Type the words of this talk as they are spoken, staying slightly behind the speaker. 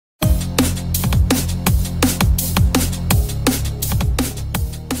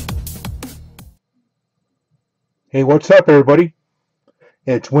Hey, what's up, everybody?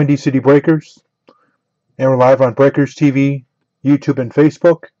 It's Windy City Breakers, and we're live on Breakers TV, YouTube, and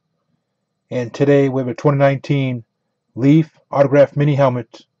Facebook. And today we have a 2019 Leaf Autograph Mini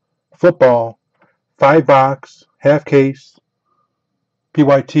Helmet Football 5-box, half case,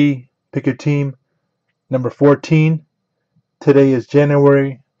 PYT, pick your team, number 14. Today is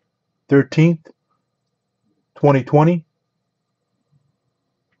January 13th, 2020.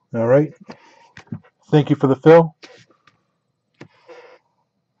 All right. Thank you for the fill.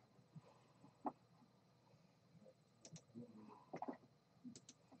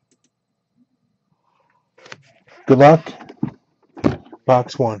 Good luck.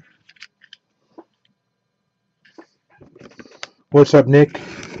 Box 1. What's up, Nick?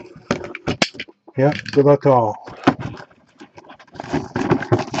 Yeah, good luck to all.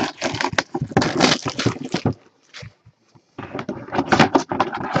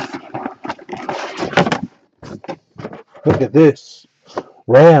 Look at this.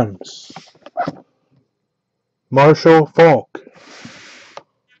 Rams. Marshall Falk.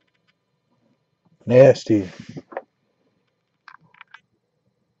 Nasty.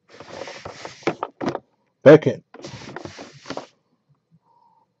 Beckett.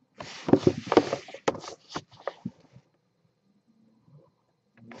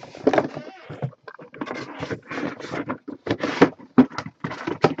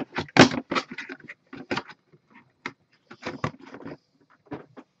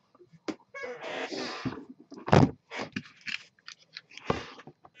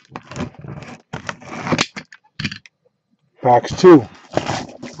 Box 2.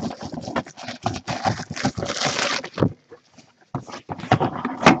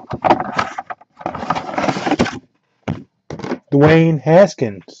 Dwayne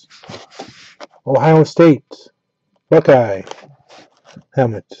Haskins. Ohio State. Buckeye.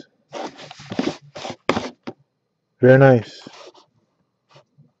 Helmet. Very nice.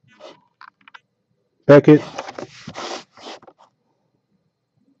 Beckett.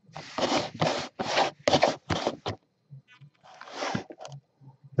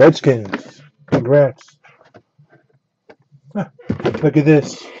 Redskins. Congrats. Huh. Look at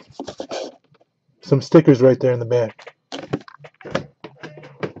this. Some stickers right there in the back.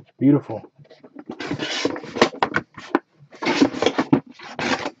 Beautiful.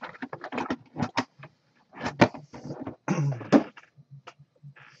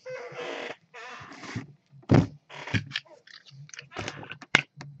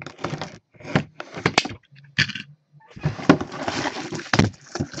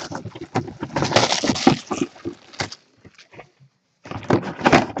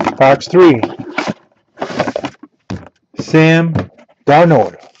 Box 3. Sam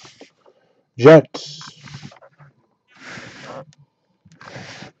Darnold. Jets.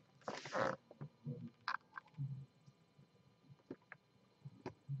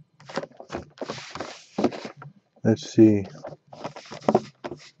 Let's see.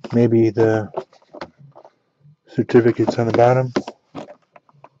 Maybe the certificates on the bottom.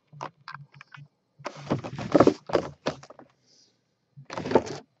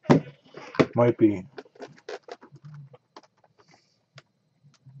 Might be.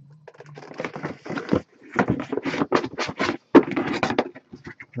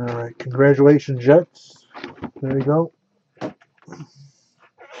 All right. Congratulations, Jets. There you go.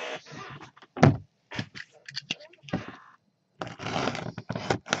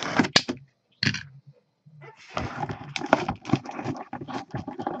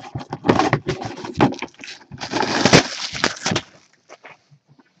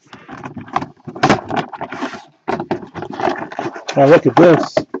 Now look at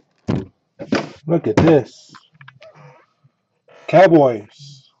this. Look at this.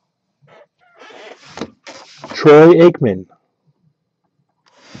 Cowboys. Troy Aikman.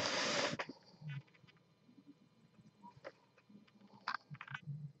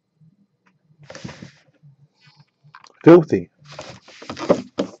 Filthy.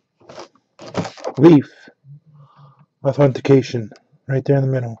 Leaf. Authentication. Right there in the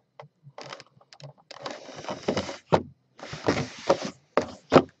middle.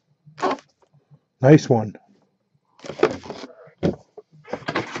 Nice one.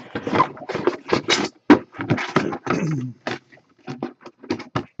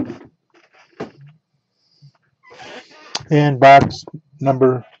 And box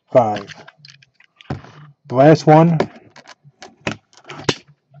number 5. The last one.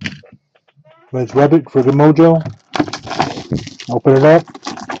 Let's rub it for the mojo. Open it up.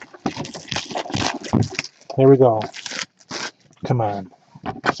 Here we go. Come on.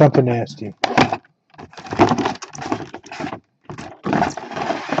 Something nasty.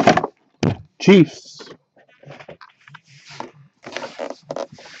 Chiefs.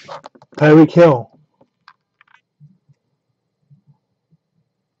 Tyreek Hill.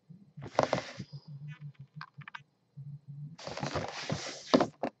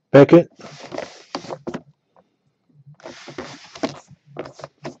 Beckett.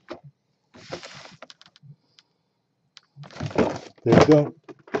 There you go.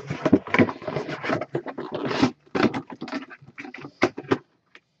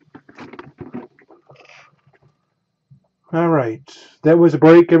 All right. That was a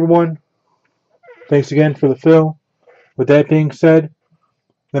break, everyone. Thanks again for the fill. With that being said,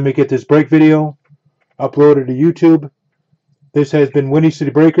 let me get this break video uploaded to YouTube. This has been Windy City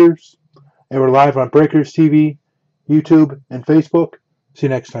Breakers, and we're live on Breakers TV, YouTube, and Facebook. See you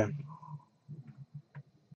next time.